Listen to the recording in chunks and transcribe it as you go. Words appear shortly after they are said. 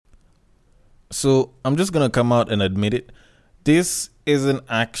So I'm just going to come out and admit it. This isn't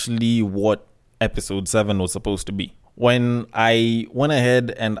actually what episode 7 was supposed to be. When I went ahead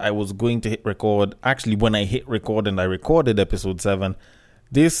and I was going to hit record, actually when I hit record and I recorded episode 7,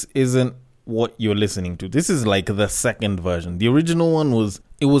 this isn't what you're listening to. This is like the second version. The original one was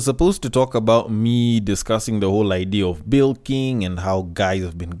supposed to talk about me discussing the whole idea of bilking and how guys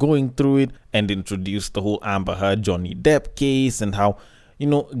have been going through it, and introduce the whole Amber Heard Johnny Depp case and how,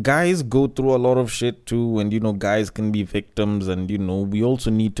 guys go through a lot of shit too, and guys can be victims, and we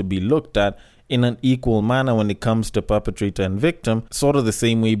also need to be looked at in an equal manner when it comes to perpetrator and victim, sort of the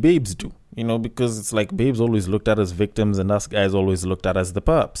same way babes do, because it's like babes always looked at as victims and us guys always looked at as the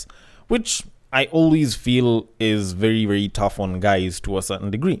perps, which I always feel is very, very tough on guys to a certain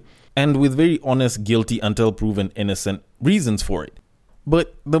degree, and with very honest, guilty until proven innocent reasons for it.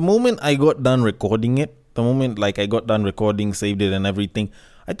 But the moment I got done recording it, saved it and everything,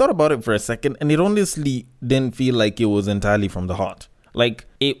 I thought about it for a second, and it honestly didn't feel like it was entirely from the heart. Like,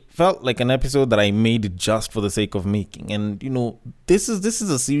 it felt like an episode that I made just for the sake of making. And, this is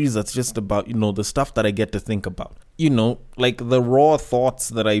a series that's just about, the stuff that I get to think about. Like the raw thoughts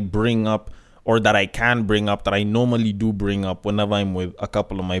that I bring up, or that I can bring up, that I normally do bring up whenever I'm with a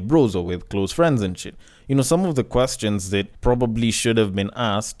couple of my bros or with close friends and shit. Some of the questions that probably should have been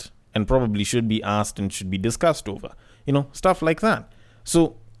asked, and probably should be asked and should be discussed over. Stuff like that.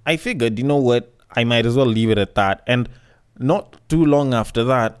 So I figured, what, I might as well leave it at that. And not too long after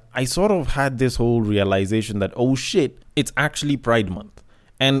that, I sort of had this whole realization that, oh shit, it's actually Pride Month.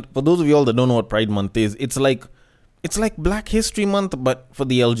 And for those of you all that don't know what Pride Month is, it's like Black History Month, but for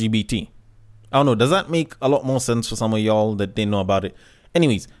the LGBT. I don't know, does that make a lot more sense for some of y'all that didn't know about it?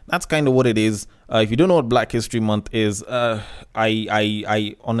 Anyways, that's kind of what it is. If you don't know what Black History Month is,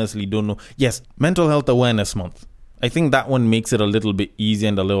 I honestly don't know. Yes, Mental Health Awareness Month. I think that one makes it a little bit easier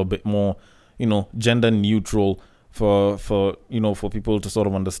and a little bit more, gender neutral for people to sort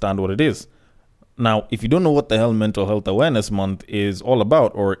of understand what it is. Now, if you don't know what the hell Mental Health Awareness Month is all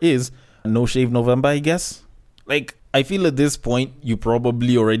about, or is, No Shave November, I guess. Like, I feel at this point, you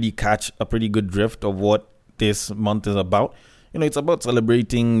probably already catch a pretty good drift of what this month is about. It's about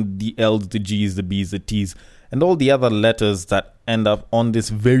celebrating the L's, the G's, the B's, the T's, and all the other letters that end up on this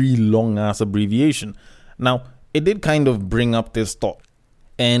very long-ass abbreviation. Now, it did kind of bring up this thought.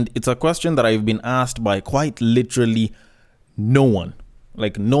 And it's a question that I've been asked by quite literally no one.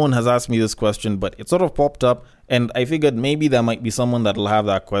 Like, no one has asked me this question, but it sort of popped up. And I figured maybe there might be someone that'll have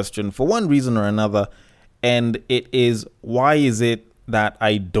that question for one reason or another. And it is, why is it that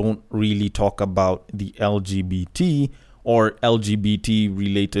I don't really talk about the LGBT or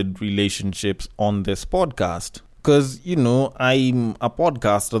LGBT-related relationships on this podcast? Because, I'm a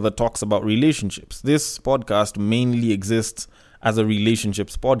podcaster that talks about relationships. This podcast mainly exists as a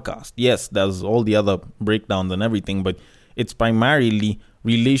relationships podcast. Yes, there's all the other breakdowns and everything, but it's primarily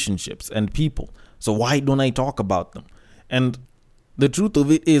relationships and people. So why don't I talk about them? And the truth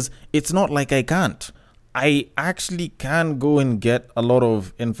of it is, it's not like I can't. I actually can go and get a lot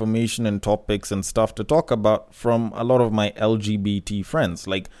of information and topics and stuff to talk about from a lot of my LGBT friends.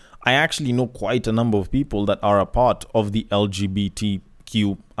 Like, I actually know quite a number of people that are a part of the LGBTQIAPP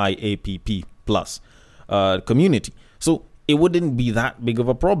plus community. So it wouldn't be that big of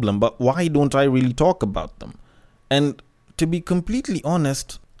a problem, but why don't I really talk about them? And to be completely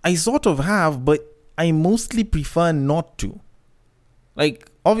honest, I sort of have, but I mostly prefer not to. Like,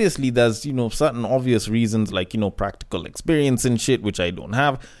 obviously there's, certain obvious reasons like, practical experience and shit, which I don't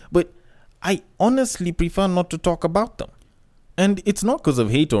have, but I honestly prefer not to talk about them. And it's not because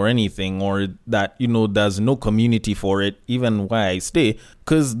of hate or anything, or that, there's no community for it, even where I stay,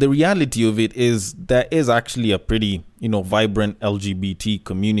 because the reality of it is there is actually a pretty, vibrant LGBT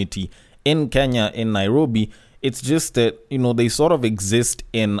community in Kenya, in Nairobi. It's just that, they sort of exist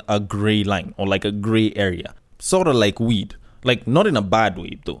in a gray line, or like a gray area, sort of like weed. Like, not in a bad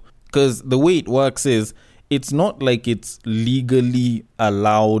way, though. Because the way it works is, it's not like it's legally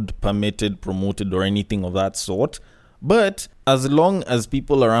allowed, permitted, promoted, or anything of that sort. But as long as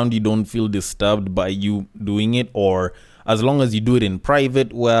people around you don't feel disturbed by you doing it, or as long as you do it in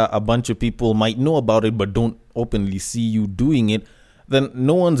private where a bunch of people might know about it but don't openly see you doing it, then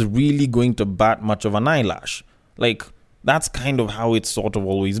no one's really going to bat much of an eyelash. Like, that's kind of how it's sort of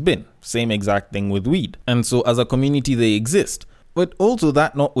always been. Same exact thing with weed. And so as a community, they exist. But also,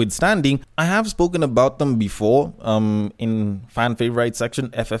 that notwithstanding, I have spoken about them before in fan favorite section,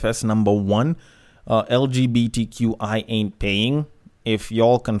 FFS number 1, LGBTQI ain't paying. If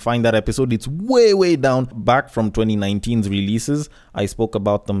y'all can find that episode, it's way down back from 2019's releases. I spoke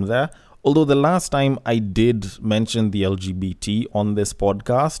about them there. Although the last time I did mention the LGBT on this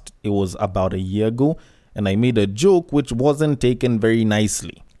podcast, it was about a year ago, and I made a joke which wasn't taken very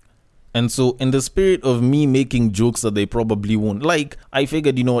nicely. And so in the spirit of me making jokes that they probably won't like, I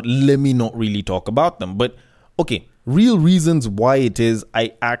figured, let me not really talk about them. But okay, real reasons why it is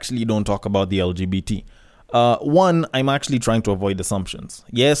I actually don't talk about the LGBT. One, I'm actually trying to avoid assumptions.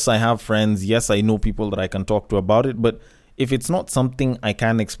 Yes, I have friends. Yes, I know people that I can talk to about it. But if it's not something I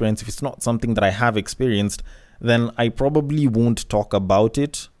can experience, if it's not something that I have experienced, then I probably won't talk about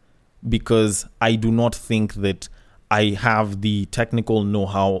it because I do not think that I have the technical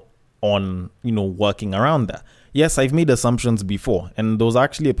know-how on, working around that. Yes, I've made assumptions before. And there was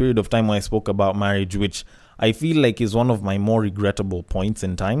actually a period of time when I spoke about marriage, which I feel like is one of my more regrettable points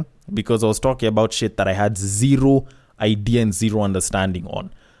in time because I was talking about shit that I had zero idea and zero understanding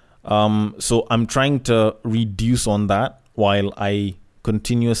on. So I'm trying to reduce on that while I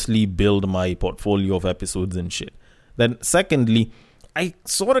continuously build my portfolio of episodes and shit. Then secondly, I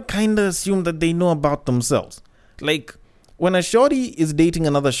sort of kind of assume that they know about themselves. Like, when a shorty is dating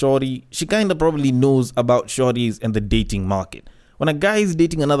another shorty, she kind of probably knows about shorties and the dating market. When a guy is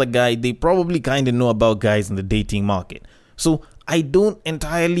dating another guy, they probably kind of know about guys in the dating market. So I don't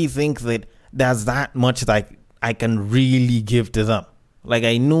entirely think that there's that much that I can really give to them. Like,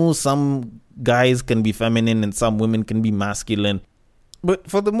 I know some guys can be feminine and some women can be masculine. But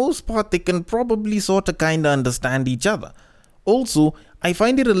for the most part, they can probably sort of kind of understand each other. Also, I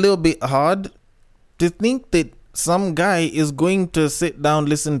find it a little bit hard to think that some guy is going to sit down,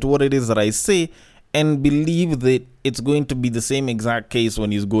 listen to what it is that I say, and believe that it's going to be the same exact case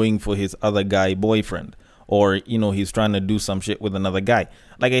when he's going for his other guy boyfriend. Or, he's trying to do some shit with another guy.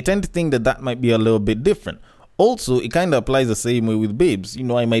 Like, I tend to think that might be a little bit different. Also, it kind of applies the same way with babes.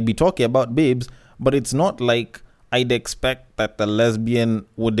 I might be talking about babes, but it's not like I'd expect that the lesbian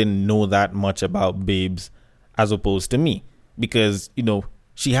wouldn't know that much about babes as opposed to me. Because,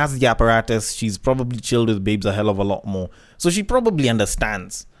 she has the apparatus. She's probably chilled with babes a hell of a lot more. So she probably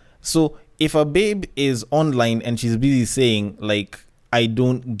understands. So if a babe is online and she's busy saying, like, I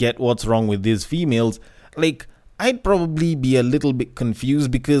don't get what's wrong with these females, like, I'd probably be a little bit confused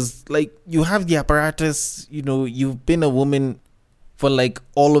because, like, you have the apparatus, you've been a woman for, like,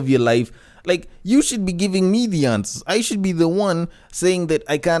 all of your life. Like, you should be giving me the answers. I should be the one saying that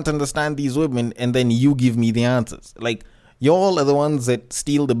I can't understand these women, and then you give me the answers. Like, y'all are the ones that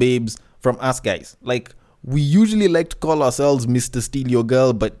steal the babes from us guys. Like, we usually like to call ourselves Mr. Steal Your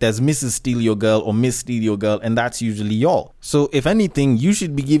Girl, but there's Mrs. Steal Your Girl or Miss Steal Your Girl, and that's usually y'all. So if anything, you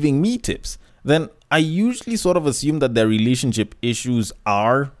should be giving me tips. Then I usually sort of assume that their relationship issues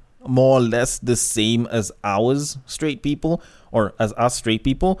are more or less the same as ours straight people, or as us straight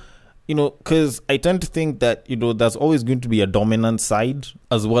people. Because I tend to think that, there's always going to be a dominant side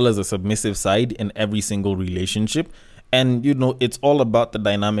as well as a submissive side in every single relationship. And, it's all about the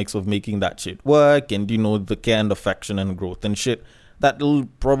dynamics of making that shit work and, the care and affection and growth and shit. That'll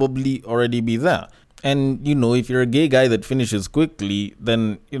probably already be there. And, if you're a gay guy that finishes quickly,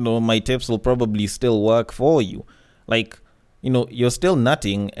 then, my tips will probably still work for you. Like, you're still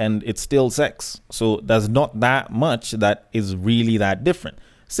nutting and it's still sex. So there's not that much that is really that different.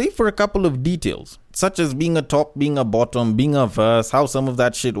 Save for a couple of details, such as being a top, being a bottom, being a verse, how some of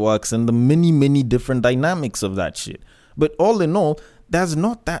that shit works, and the many, many different dynamics of that shit. But all in all, there's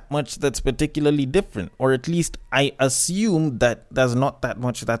not that much that's particularly different, or at least I assume that there's not that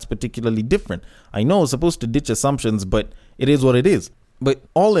much that's particularly different. I know I was supposed to ditch assumptions, but it is what it is. But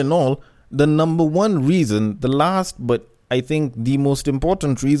all in all, the number one reason, the last, but I think the most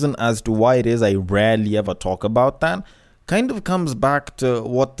important reason as to why it is I rarely ever talk about that, kind of comes back to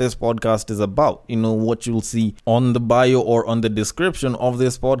what this podcast is about. What you'll see on the bio or on the description of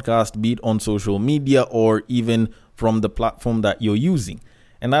this podcast, be it on social media or even from the platform that you're using.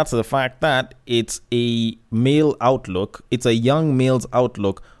 And that's the fact that it's a male outlook. It's a young male's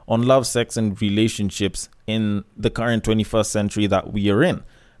outlook on love, sex, and relationships in the current 21st century that we are in.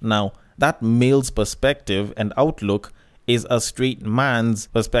 Now, that male's perspective and outlook is a straight man's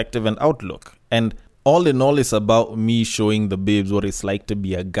perspective and outlook. And all in all, it's about me showing the babes what it's like to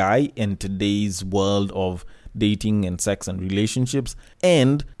be a guy in today's world of dating and sex and relationships.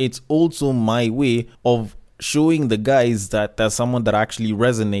 And it's also my way of showing the guys that there's someone that actually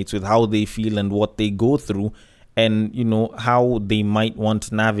resonates with how they feel and what they go through, and how they might want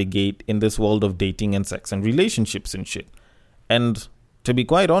to navigate in this world of dating and sex and relationships and shit. And to be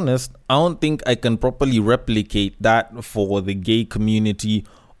quite honest, I don't think I can properly replicate that for the gay community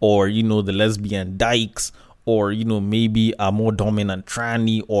or the lesbian dykes or maybe a more dominant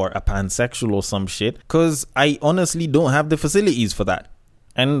tranny or a pansexual or some shit, because I honestly don't have the facilities for that.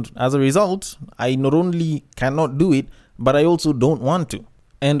 And as a result, I not only cannot do it, but I also don't want to.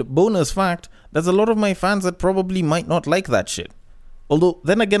 And bonus fact, there's a lot of my fans that probably might not like that shit. Although,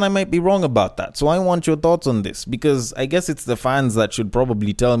 then again, I might be wrong about that. So I want your thoughts on this, because I guess it's the fans that should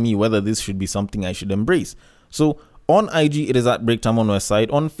probably tell me whether this should be something I should embrace. So on IG, it is at Breaktime on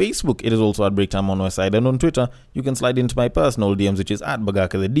Westside. On Facebook, it is also at Breaktime on Westside. And on Twitter, you can slide into my personal DMs, which is at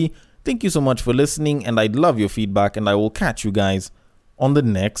Bagaka the D. Thank you so much for listening, and I'd love your feedback, and I will catch you guys on the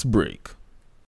next break.